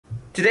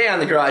Today on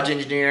the Garage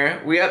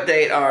Engineer, we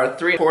update our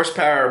 3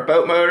 horsepower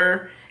boat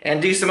motor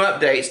and do some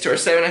updates to our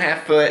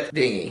 7.5 foot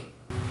dinghy.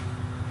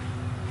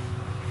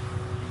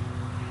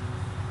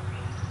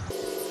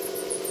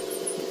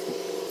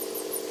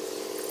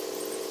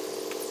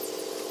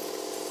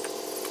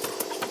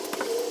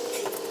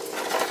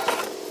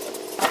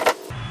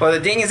 Well,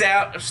 the dinghy's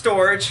out of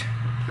storage.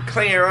 We'll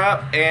clean her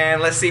up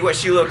and let's see what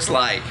she looks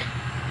like.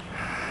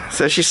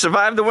 So she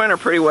survived the winter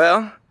pretty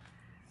well.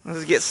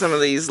 Let's get some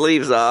of these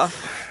leaves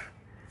off.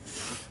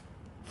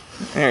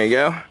 There you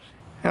go.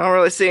 I don't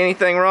really see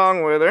anything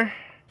wrong with her.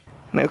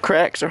 No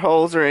cracks or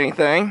holes or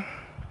anything.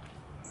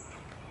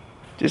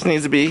 Just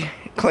needs to be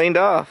cleaned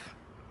off.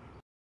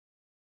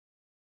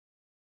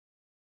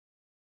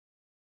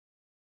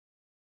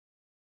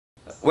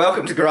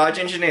 Welcome to Garage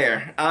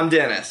Engineer. I'm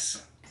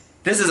Dennis.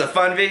 This is a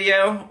fun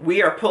video.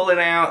 We are pulling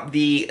out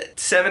the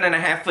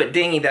 7.5 foot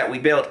dinghy that we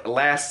built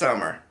last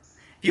summer.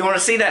 If you want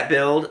to see that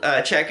build,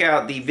 check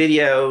out the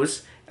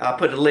videos. I'll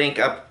put a link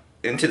up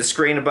into the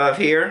screen above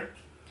here.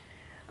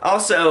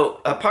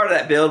 Also, a part of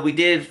that build, we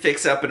did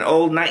fix up an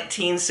old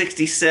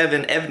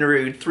 1967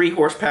 Evinrude 3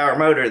 horsepower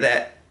motor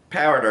that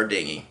powered our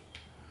dinghy.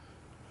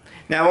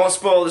 Now, I won't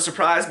spoil the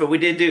surprise, but we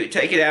did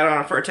take it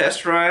out for a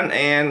test run,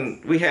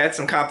 and we had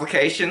some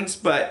complications,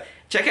 but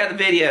check out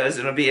the videos, and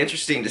it'll be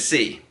interesting to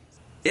see.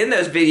 In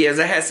those videos,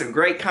 I had some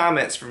great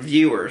comments from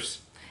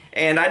viewers,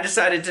 and I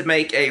decided to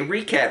make a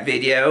recap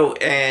video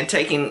and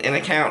taking into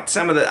account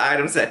some of the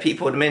items that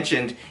people had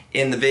mentioned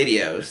in the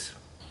videos.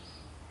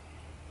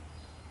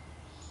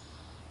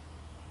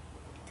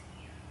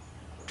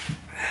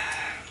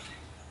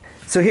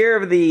 So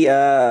here are the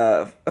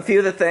a few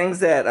of the things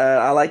that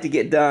I like to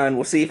get done.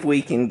 We'll see if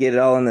we can get it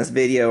all in this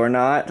video or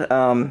not.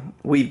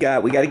 We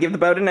got to give the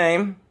boat a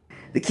name.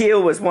 The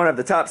keel was one of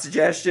the top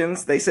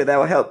suggestions. They said that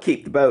will help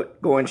keep the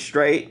boat going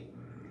straight.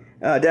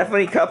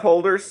 Definitely cup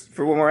holders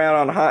for when we're out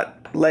on a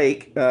hot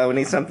lake. We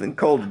need something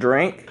cold to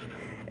drink.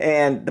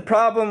 And the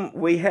problem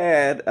we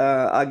had,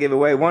 I'll give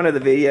away one of the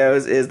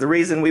videos, is the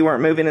reason we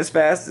weren't moving as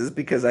fast is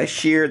because I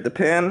sheared the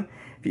pin.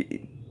 If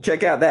you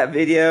check out that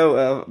video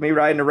of me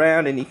riding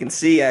around, and you can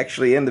see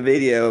actually in the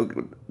video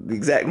the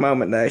exact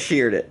moment that I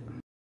sheared it.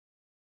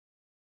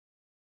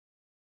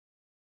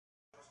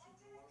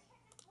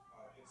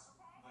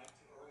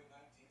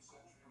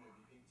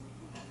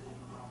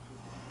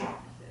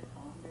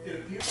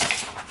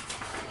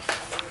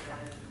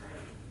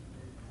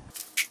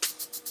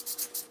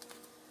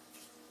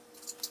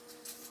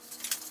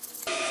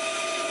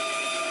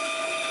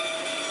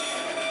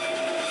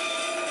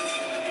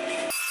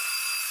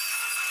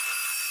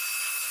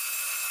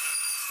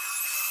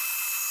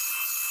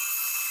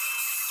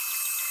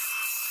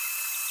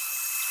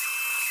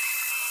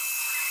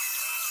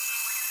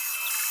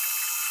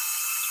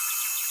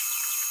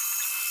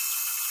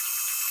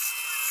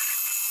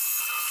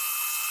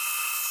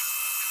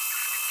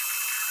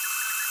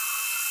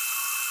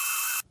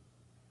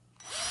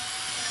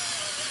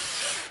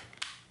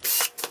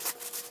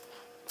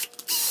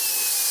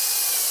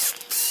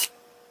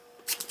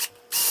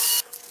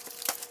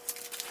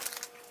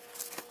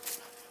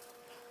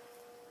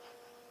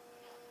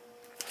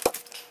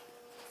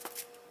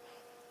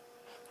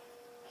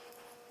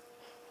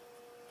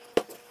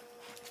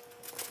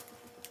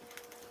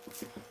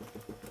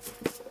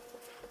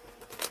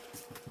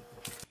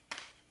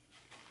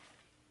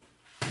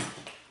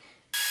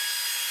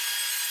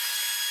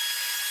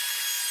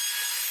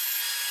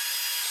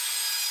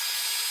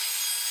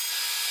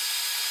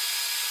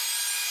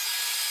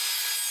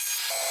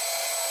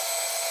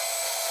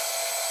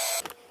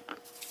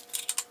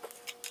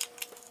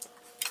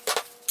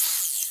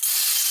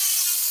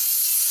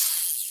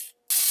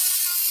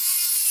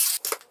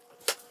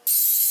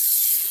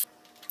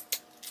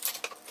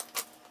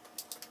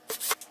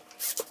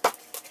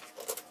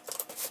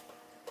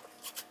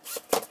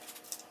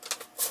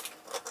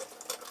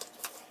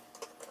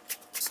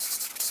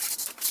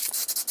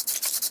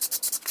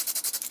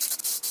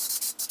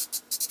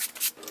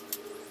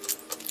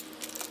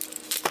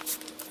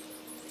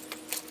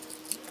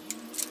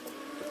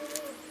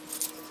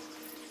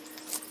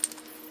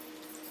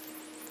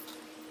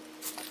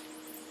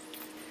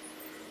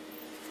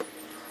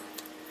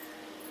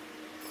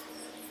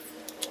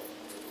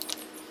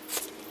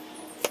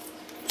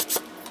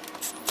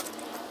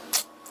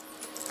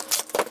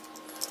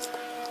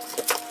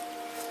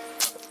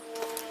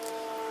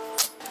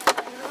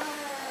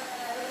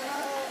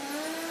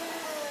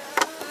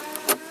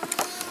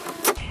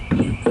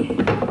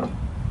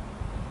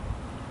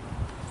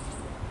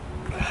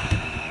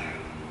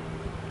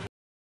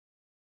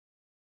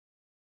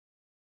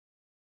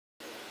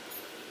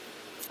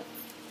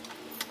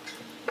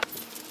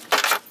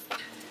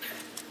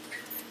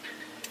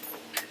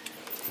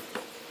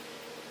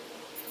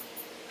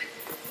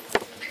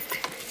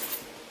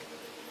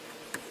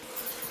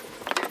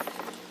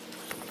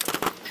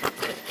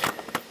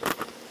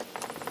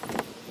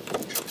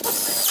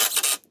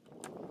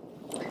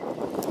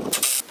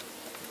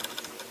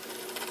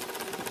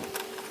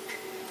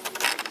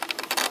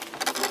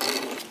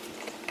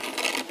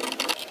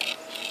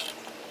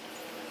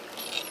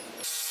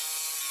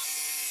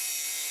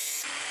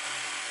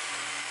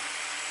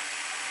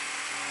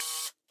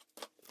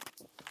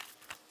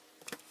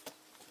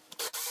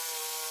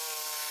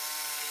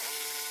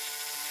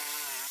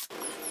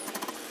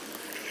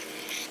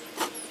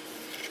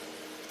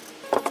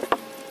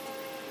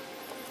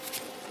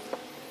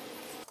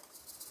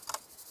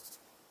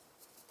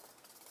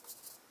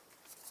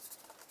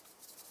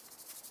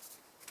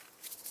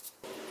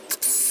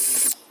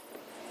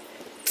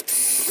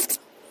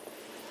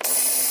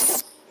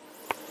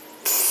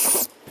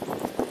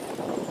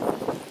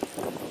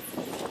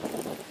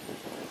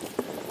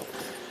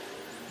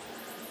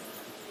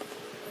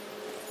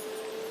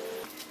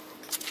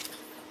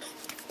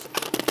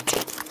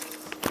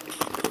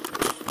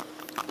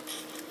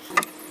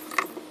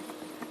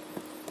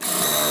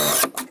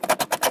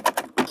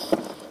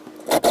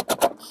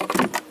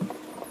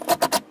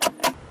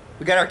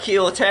 We got our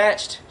keel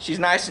attached. She's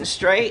nice and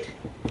straight,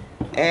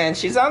 and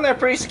she's on there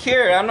pretty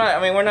secure.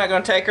 We're not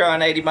going to take her on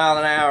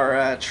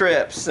 80-mile-an-hour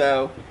trips,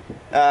 so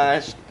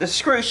the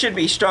screw should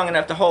be strong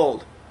enough to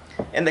hold.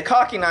 And the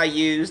caulking I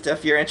used,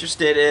 if you're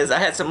interested, is I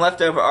had some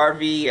leftover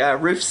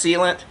RV roof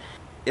sealant.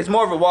 It's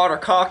more of a water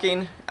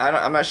caulking.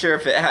 I'm not sure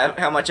if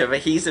how much of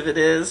adhesive it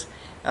is,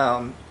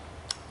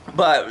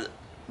 but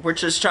we're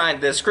just trying.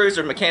 The screws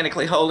are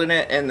mechanically holding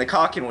it, and the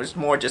caulking was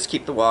more just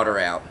keep the water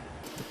out.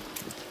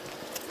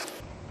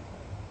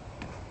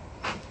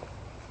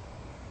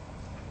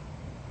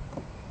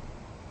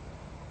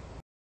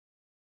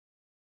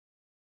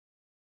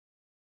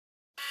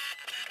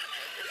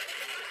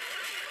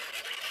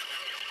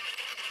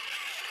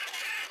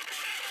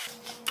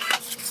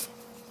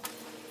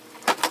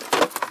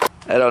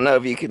 I don't know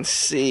if you can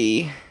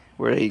see,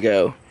 where did he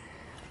go?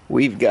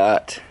 We've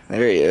got,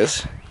 there he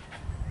is,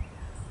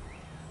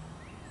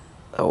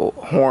 a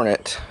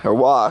hornet, or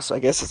wasp, I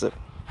guess it's a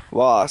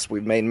wasp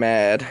we've made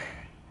mad.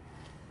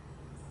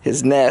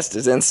 His nest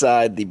is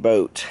inside the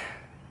boat.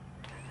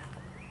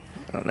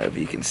 I don't know if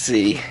you can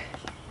see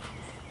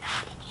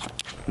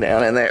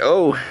down in there.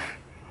 Oh,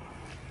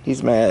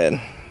 he's mad.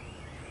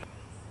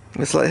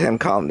 Let's let him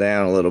calm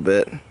down a little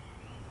bit.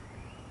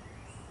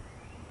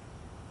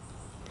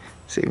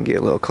 See if we can get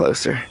a little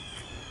closer.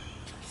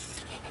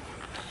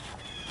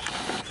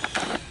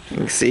 You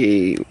can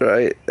see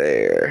right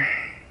there.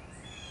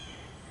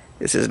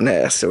 It's his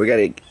nest, so we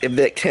gotta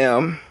evict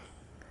him.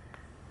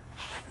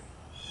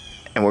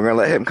 And we're gonna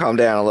let him calm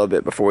down a little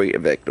bit before we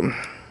evict him.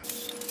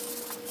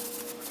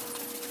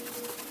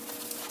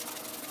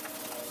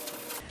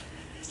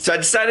 So I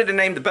decided to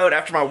name the boat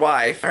after my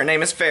wife. Her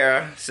name is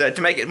Farah. So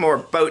to make it more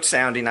boat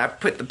sounding, I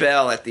put the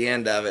bell at the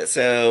end of it.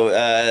 So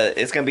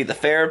it's going to be the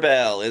Farah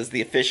Bell is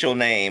the official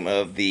name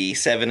of the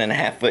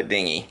 7.5-foot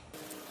dinghy.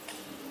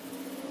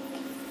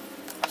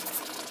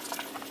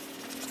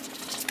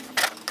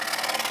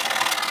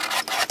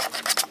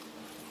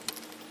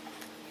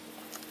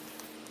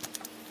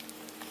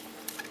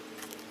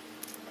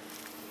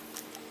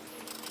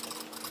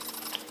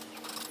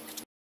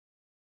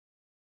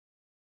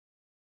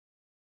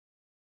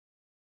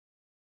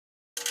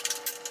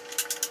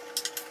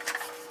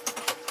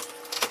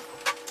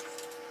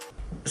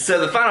 So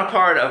the final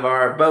part of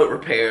our boat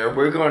repair,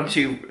 we're going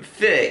to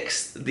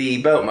fix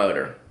the boat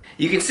motor.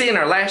 You can see in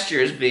our last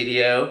year's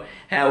video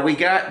how we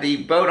got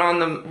the boat on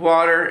the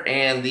water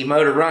and the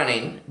motor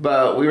running,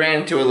 but we ran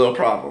into a little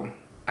problem.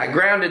 I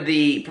grounded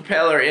the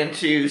propeller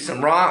into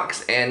some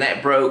rocks and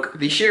that broke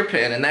the shear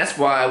pin, and that's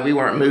why we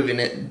weren't moving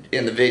it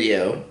in the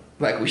video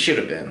like we should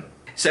have been.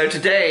 So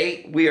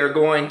today we are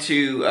going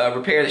to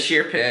repair the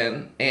shear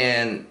pin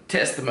and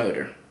test the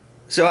motor.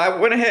 So I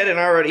went ahead and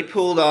already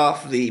pulled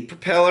off the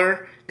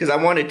propeller because I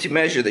wanted to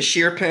measure the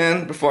shear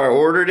pin before I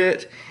ordered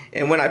it,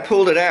 and when I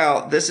pulled it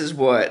out, this is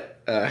what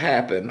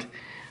happened.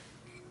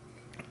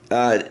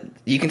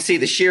 You can see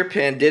the shear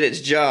pin did its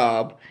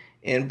job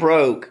and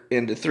broke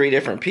into 3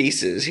 different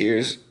pieces.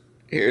 Here's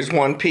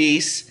one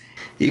piece.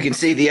 You can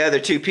see the other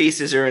 2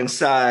 pieces are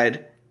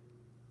inside.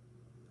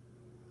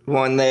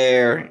 One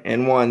there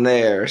and one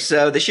there.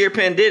 So the shear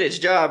pin did its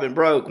job and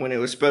broke when it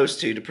was supposed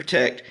to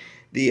protect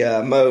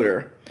the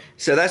motor.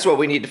 So that's what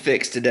we need to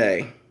fix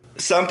today.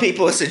 Some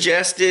people have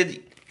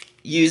suggested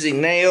using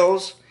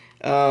nails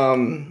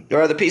or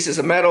other pieces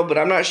of metal, but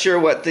I'm not sure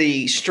what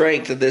the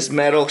strength of this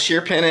metal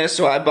shear pin is,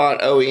 so I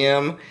bought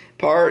OEM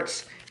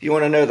parts. If you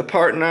want to know the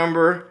part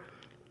number,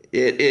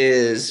 it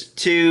is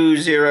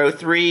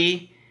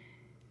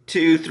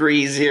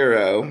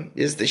 203230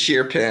 is the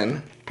shear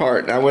pin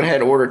part. I went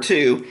ahead and ordered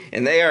 2,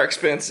 and they are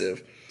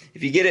expensive.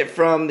 If you get it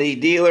from the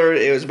dealer,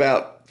 it was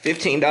about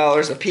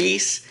 $15 a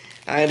piece.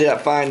 I ended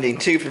up finding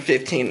 2 for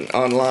 $15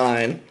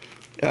 online,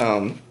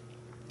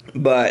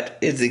 but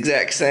it's the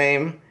exact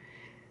same.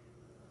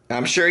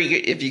 I'm sure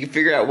if you can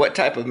figure out what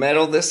type of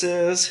metal this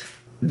is,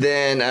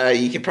 then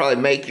you can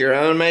probably make your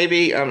own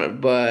maybe,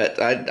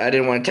 but I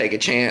didn't want to take a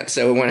chance,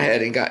 so I went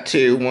ahead and got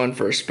 2, one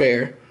for a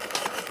spare.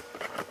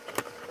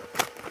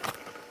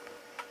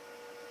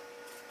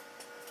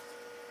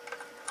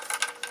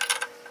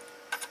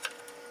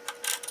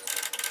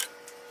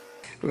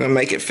 We're going to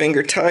make it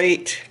finger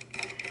tight,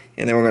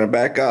 and then we're going to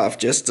back off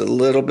just a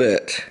little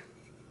bit.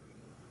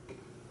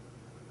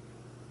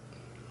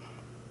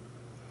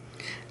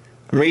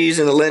 I'm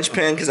reusing the linch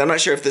pin because I'm not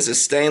sure if this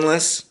is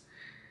stainless,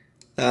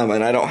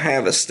 and I don't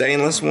have a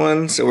stainless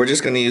one, so we're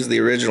just going to use the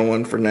original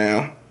one for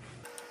now.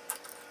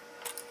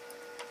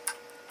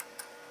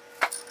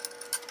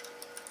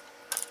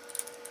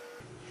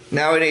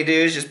 Now what we need to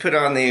do is just put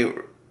on the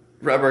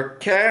rubber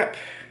cap,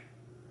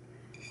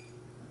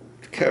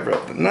 cover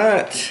up the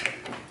nut,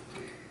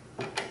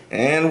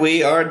 and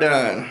we are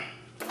done.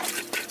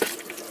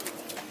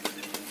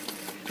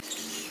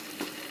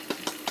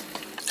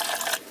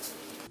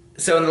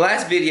 So in the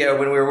last video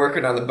when we were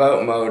working on the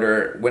boat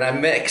motor, when I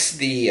mixed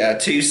the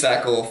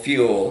 2-cycle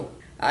fuel,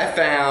 I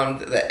found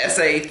the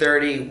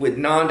SA30 with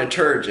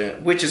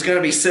non-detergent, which is going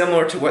to be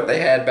similar to what they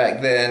had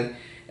back then,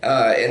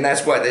 and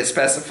that's what it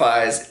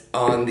specifies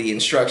on the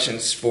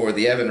instructions for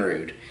the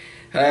Evinrude.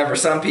 However,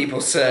 some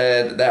people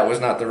said that was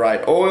not the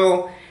right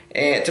oil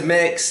and to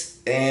mix,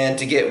 and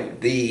to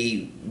get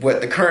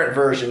what the current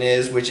version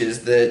is, which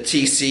is the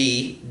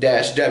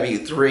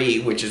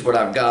TC-W3, which is what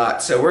I've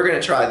got. So we're going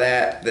to try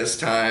that this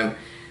time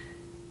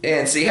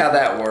and see how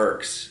that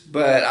works.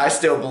 But I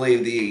still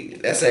believe the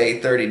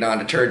SA30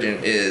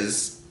 non-detergent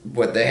is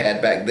what they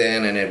had back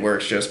then, and it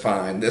works just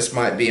fine. This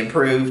might be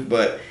improved,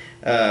 but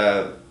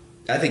I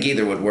think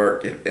either would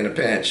work in a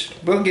pinch.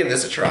 We'll give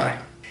this a try.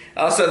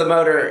 Also, the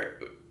motor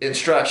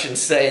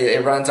instructions say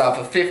it runs off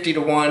a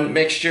 50-to-1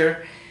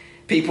 mixture.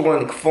 People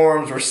in the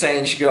forums were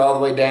saying you should go all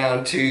the way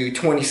down to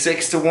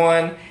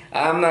 26-to-1.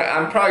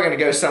 I'm probably going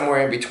to go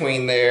somewhere in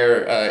between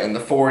there, in the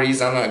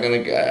 40s. I'm not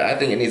going to. I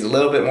think it needs a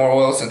little bit more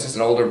oil since it's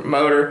an older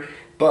motor,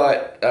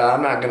 but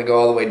I'm not going to go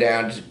all the way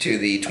down to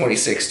the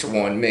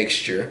 26-to-1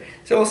 mixture.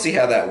 So we'll see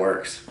how that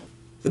works.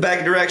 The back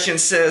of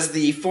directions says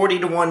the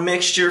 40-to-1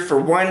 mixture for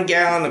 1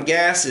 gallon of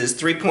gas is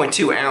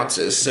 3.2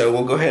 ounces. So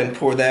we'll go ahead and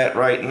pour that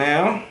right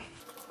now.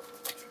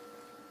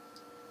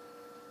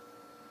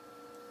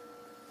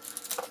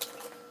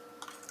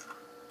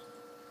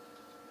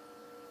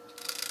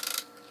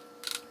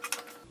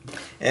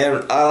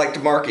 And I like to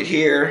mark it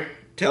here,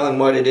 telling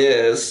what it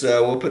is,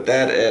 so we'll put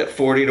that at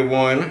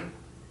 40-to-1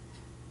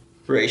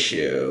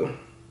 ratio.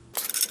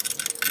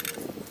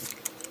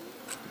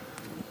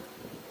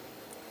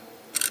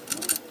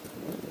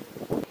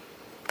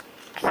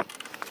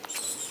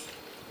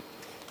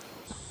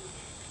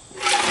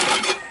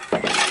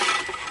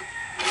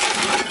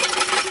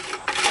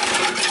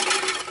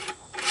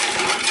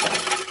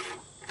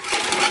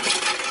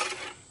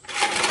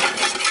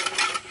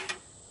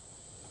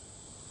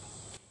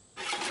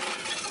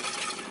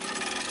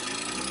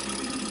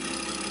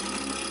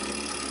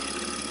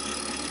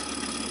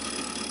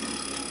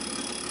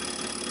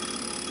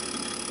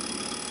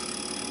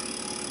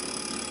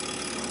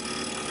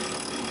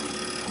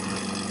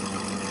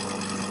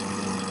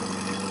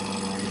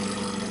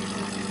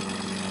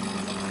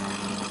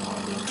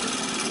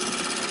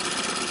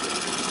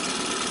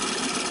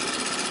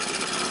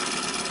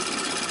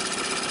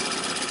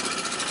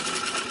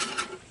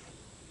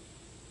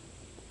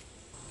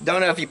 Don't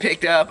know if you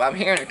picked up, I'm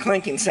hearing a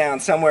clinking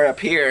sound somewhere up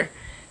here,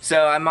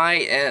 so I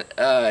might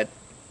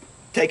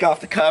take off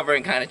the cover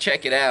and kind of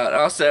check it out.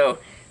 Also,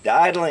 the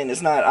idling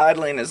is not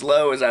idling as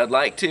low as I'd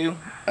like to,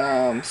 so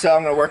I'm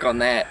going to work on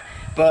that.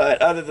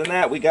 But other than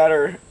that, we got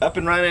her up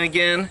and running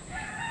again.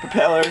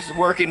 Propeller's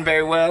working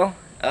very well,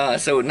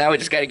 so now we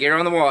just got to get her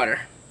on the water.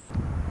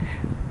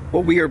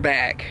 Well, we are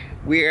back.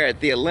 We are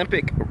at the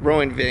Olympic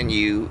rowing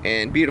venue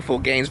in beautiful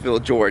Gainesville,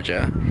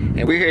 Georgia.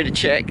 And we're here to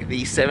check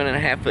the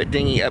 7.5-foot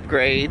dinghy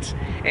upgrades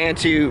and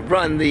to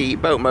run the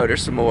boat motor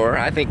some more.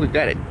 I think we've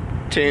got it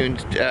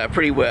tuned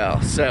pretty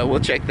well, so we'll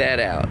check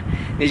that out.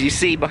 As you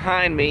see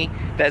behind me,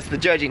 that's the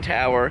judging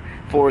tower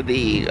for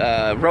the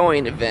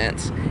rowing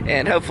events,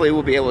 and hopefully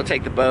we'll be able to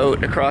take the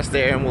boat across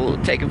there and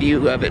we'll take a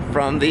view of it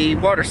from the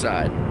water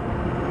side.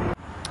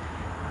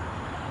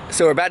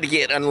 So we're about to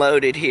get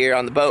unloaded here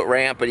on the boat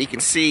ramp, but you can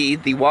see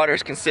the water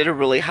is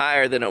considerably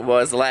higher than it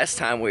was the last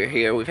time we were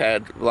here. We've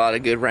had a lot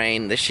of good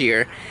rain this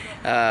year.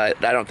 I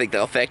don't think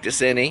they'll affect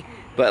us any,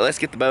 but let's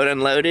get the boat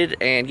unloaded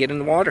and get in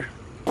the water.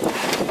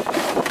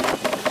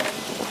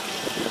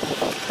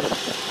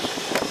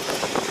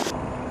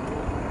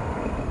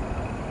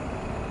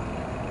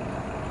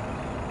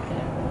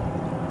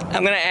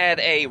 I'm going to add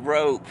a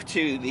rope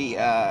to the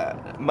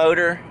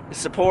motor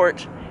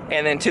support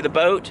and then to the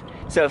boat.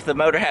 So if the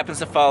motor happens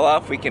to fall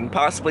off, we can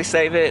possibly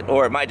save it,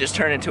 or it might just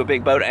turn into a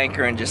big boat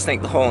anchor and just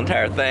sink the whole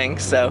entire thing.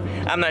 So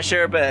I'm not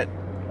sure, but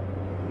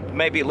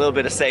maybe a little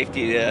bit of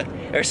safety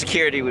or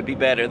security would be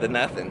better than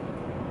nothing.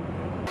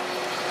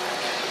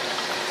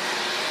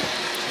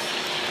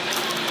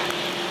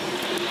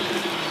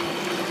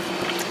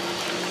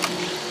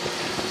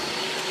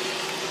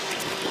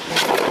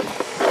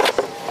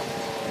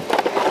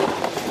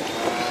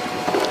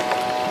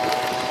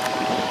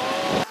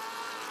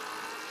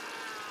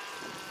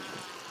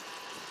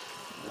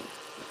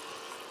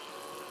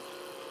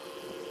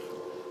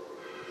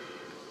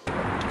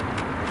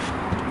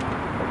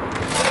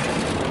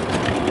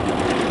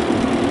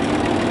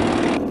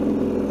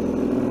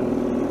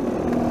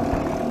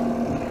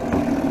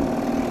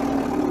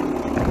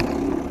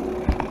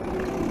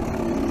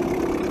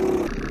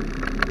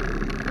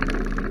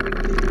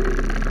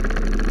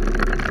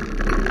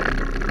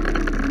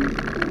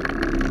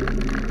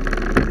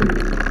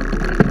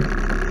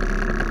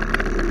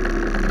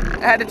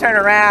 I had to turn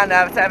around.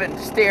 I was having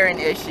steering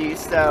issues,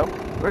 so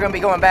we're going to be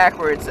going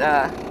backwards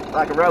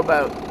like a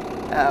rowboat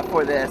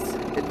for this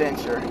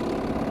adventure.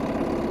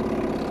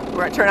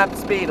 We're going to turn up the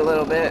speed a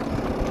little bit.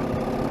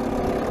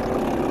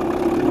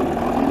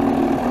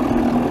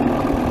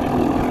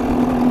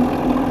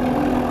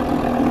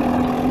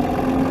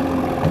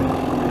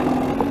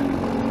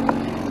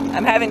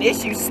 I'm having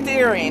issues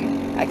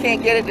steering. I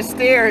can't get it to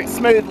steer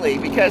smoothly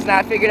because now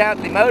I figured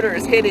out the motor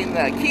is hitting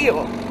the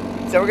keel.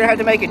 So we're going to have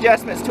to make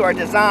adjustments to our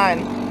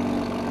design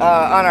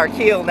on our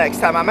keel next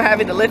time. I'm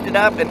having to lift it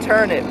up and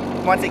turn it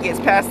once it gets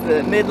past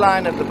the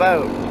midline of the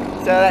boat.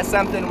 So that's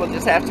something we'll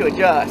just have to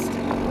adjust.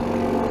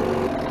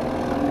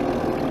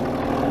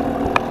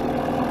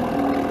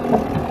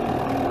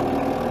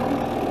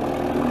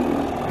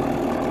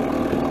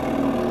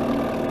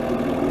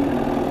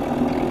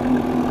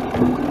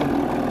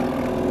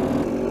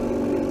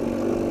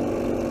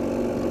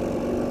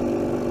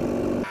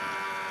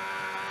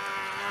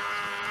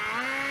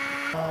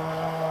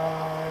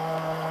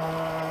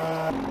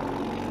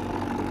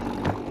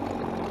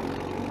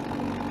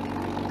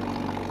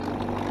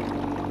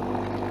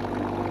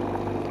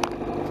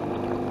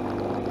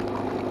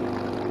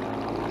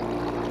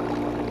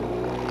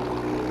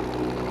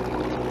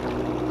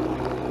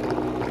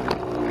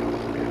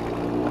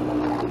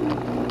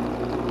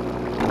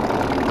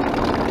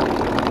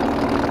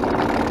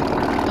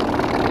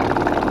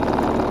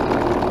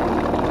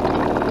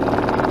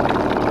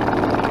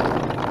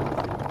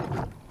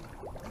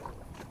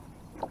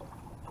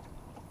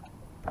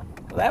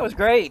 That was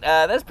great.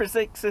 That's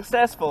pretty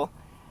successful.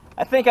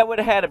 I think I would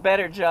have had a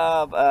better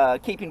job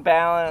keeping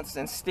balance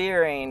and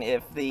steering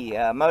if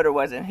the motor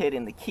wasn't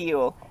hitting the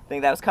keel. I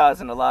think that was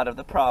causing a lot of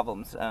the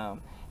problems. I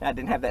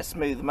didn't have that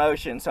smooth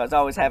motion, so I was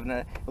always having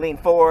to lean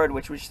forward,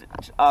 which would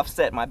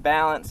offset my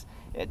balance,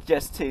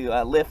 just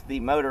to lift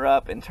the motor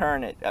up and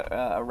turn it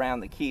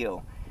around the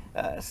keel.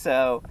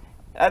 So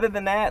other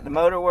than that, the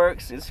motor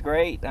works. It's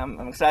great.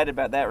 I'm excited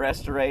about that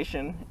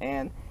restoration.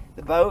 And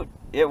the boat,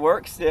 it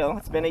works still.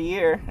 It's been a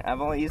year. I've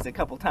only used it a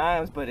couple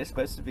times, but it's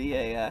supposed to be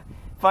a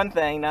fun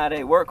thing, not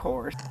a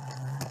workhorse.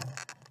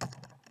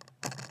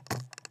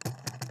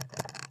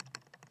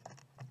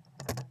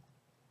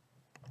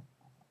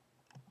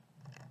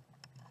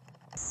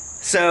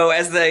 So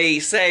as they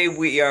say,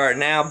 we are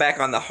now back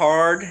on the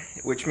hard,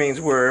 which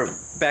means we're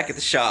back at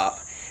the shop.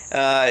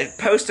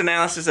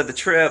 Post-analysis of the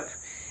trip,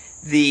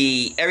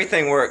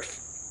 everything worked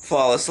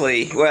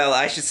flawlessly. Well,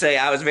 I should say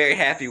I was very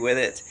happy with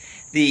it.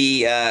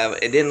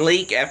 It didn't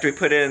leak after we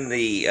put in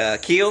the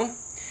keel.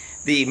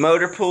 The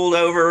motor pulled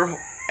over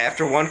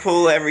after one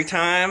pull every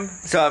time.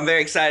 So I'm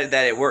very excited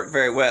that it worked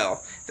very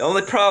well. The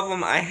only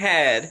problem I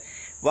had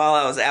while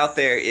I was out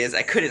there is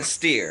I couldn't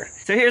steer.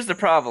 So here's the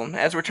problem.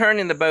 As we're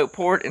turning the boat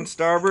port and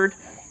starboard,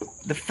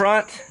 the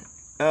front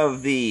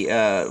of the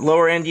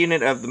lower end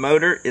unit of the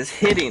motor is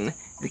hitting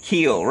the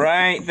keel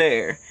right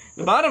there.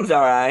 The bottom's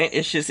alright,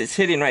 it's just it's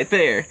hitting right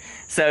there.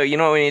 So you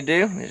know what we need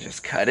to do? Is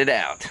just cut it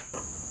out.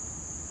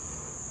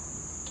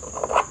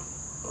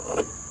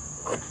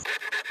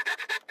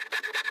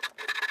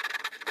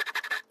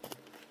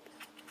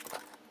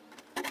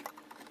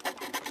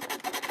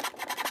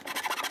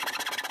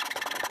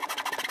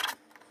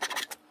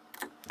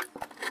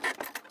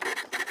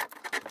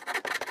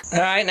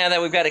 Alright, now that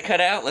we've got it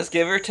cut out, let's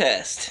give her a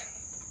test.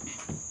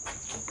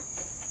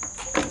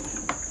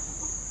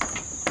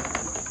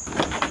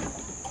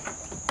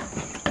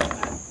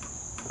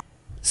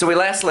 So we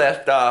last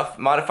left off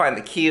modifying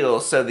the keel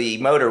so the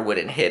motor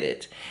wouldn't hit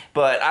it.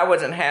 But I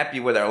wasn't happy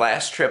with our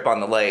last trip on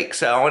the lake,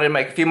 so I wanted to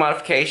make a few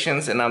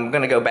modifications, and I'm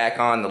going to go back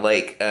on the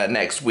lake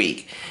next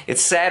week.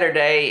 It's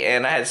Saturday,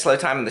 and I had slow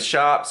time in the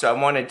shop, so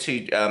I wanted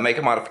to make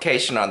a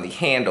modification on the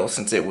handle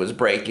since it was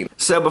breaking.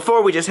 So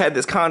before we just had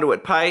this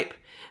conduit pipe,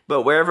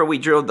 but wherever we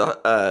drilled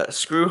the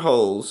screw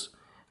holes,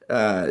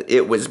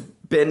 it was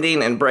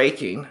bending and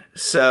breaking.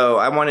 So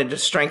I wanted to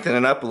strengthen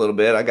it up a little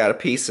bit. I got a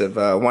piece of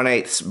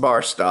 1/8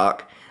 bar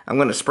stock. I'm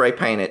going to spray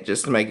paint it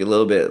just to make it a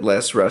little bit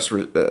less rust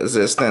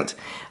resistant.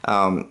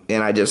 And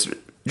I just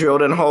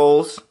drilled in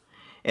holes.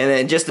 And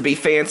then just to be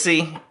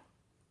fancy,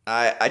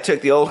 I took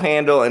the old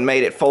handle and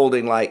made it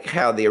folding like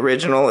how the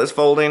original is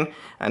folding.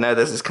 I know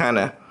this is kind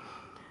of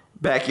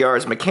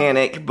backyard's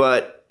mechanic,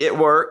 but it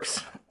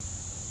works.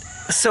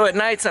 So at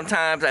night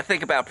sometimes I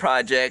think about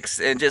projects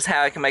and just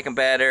how I can make them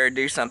better,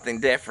 do something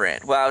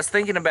different. Well, I was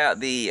thinking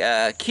about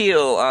the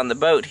keel on the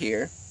boat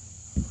here,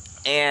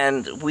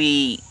 and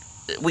we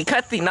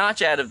cut the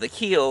notch out of the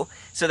keel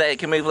so that it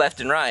can move left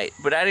and right,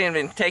 but I didn't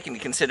even take into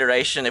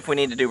consideration if we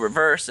need to do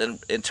reverse and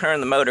turn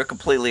the motor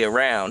completely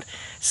around.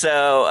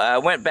 So I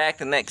went back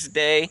the next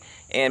day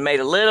and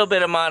made a little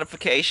bit of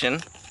modification.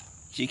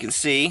 As you can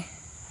see,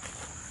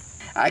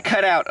 I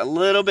cut out a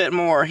little bit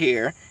more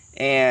here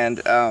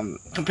and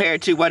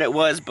compared to what it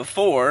was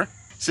before,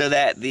 so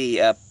that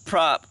the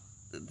prop,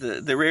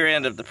 the rear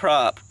end of the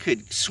prop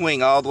could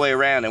swing all the way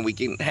around and we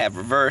can have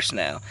reverse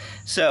now.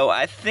 So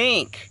I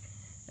think,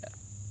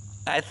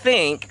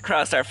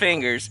 cross our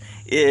fingers,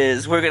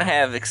 is we're going to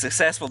have a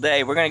successful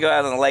day. We're going to go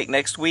out on the lake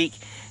next week.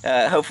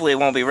 Hopefully it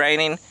won't be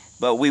raining,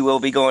 but we will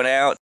be going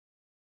out.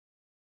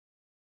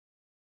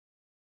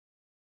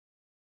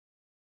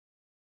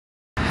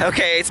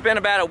 Okay, it's been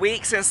about a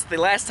week since the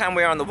last time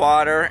we were on the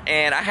water,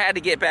 and I had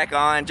to get back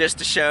on just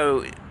to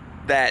show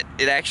that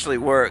it actually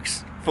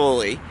works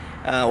fully.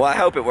 Well, I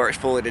hope it works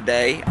fully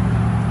today.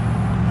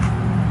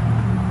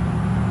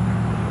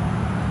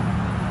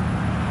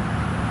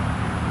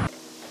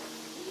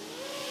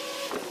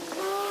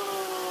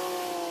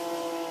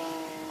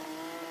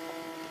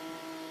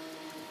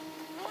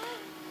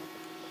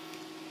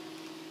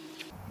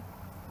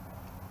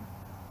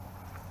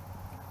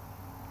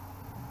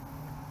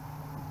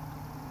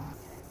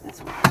 We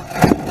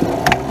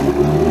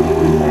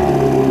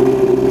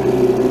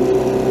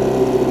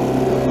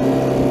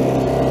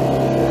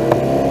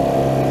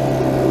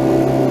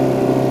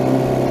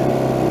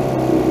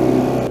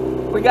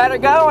got her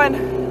going.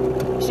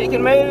 She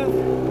can move.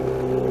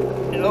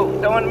 Oh,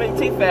 don't want to move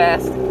too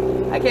fast.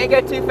 I can't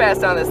go too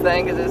fast on this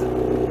thing because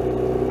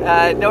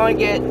I don't want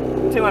to get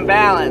too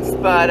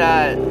imbalanced, but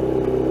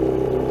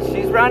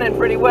she's running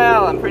pretty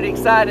well. I'm pretty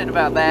excited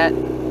about that.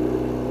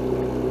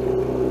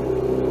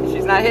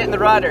 She's not hitting the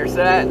rudder, so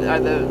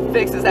the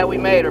fixes that we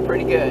made are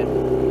pretty good.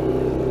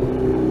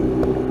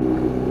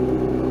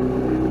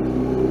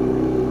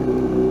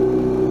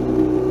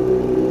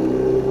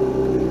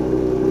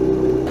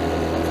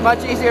 It's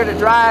much easier to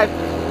drive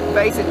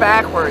facing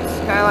backwards,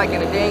 kind of like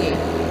in a dinghy,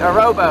 a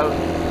rowboat.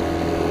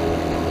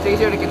 It's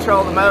easier to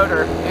control the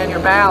motor and your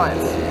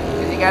balance,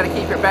 because you got to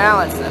keep your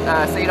balance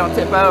so you don't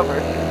tip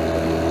over.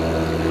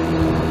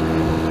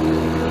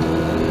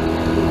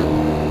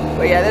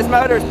 But yeah, this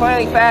motor is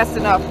plenty fast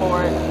enough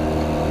for it.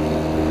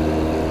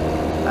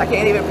 I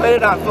can't even put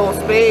it on full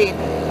speed,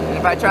 and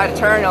if I try to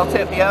turn, it'll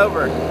tip me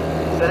over.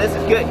 So this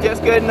is good,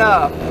 just good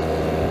enough.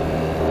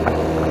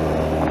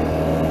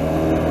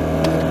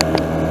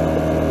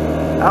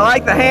 I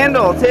like the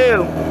handle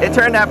too. It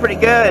turned out pretty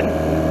good.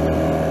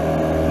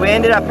 We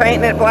ended up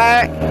painting it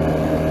black.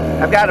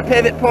 I've got a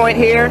pivot point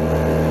here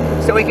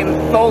so we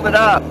can fold it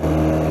up.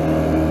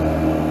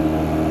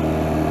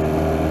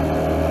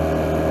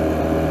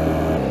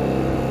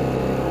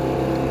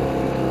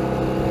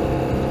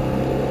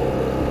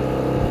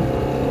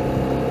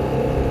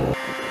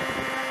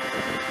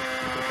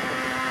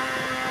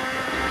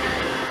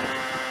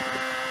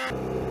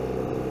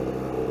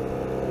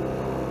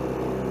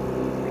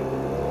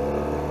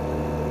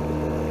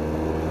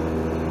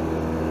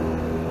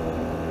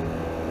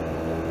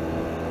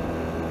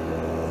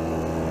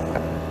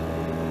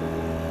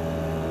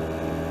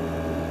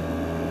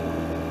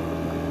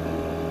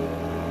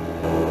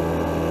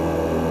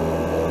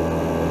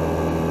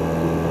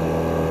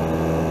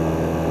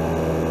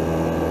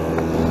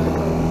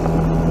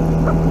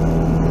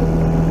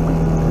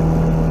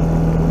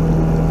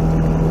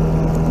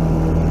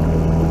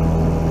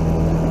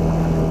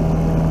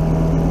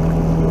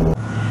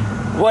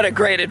 What a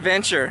great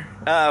adventure.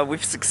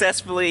 We've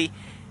successfully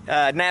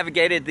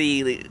navigated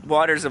the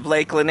waters of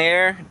Lake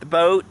Lanier. The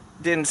boat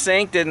didn't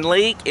sink, didn't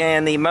leak,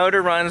 and the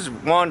motor runs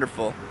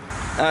wonderful.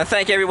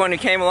 Thank everyone who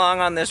came along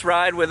on this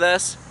ride with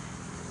us.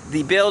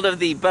 The build of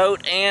the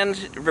boat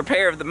and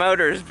repair of the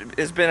motor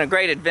has been a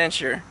great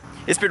adventure.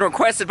 It's been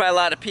requested by a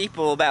lot of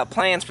people about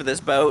plans for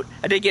this boat.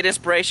 I did get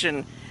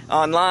inspiration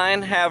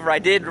online, however I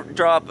did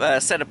draw up a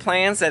set of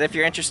plans that if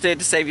you're interested,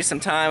 to save you some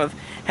time of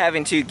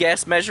having to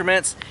guess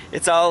measurements,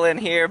 it's all in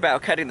here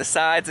about cutting the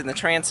sides and the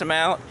transom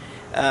out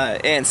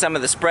and some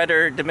of the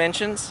spreader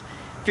dimensions.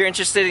 If you're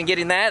interested in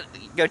getting that,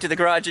 go to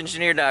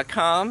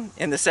theGarageEngineer.com,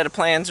 and the set of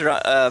plans are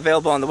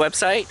available on the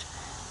website.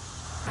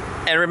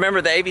 And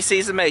remember the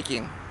ABCs of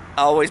making.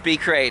 Always be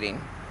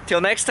creating. Till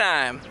next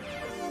time.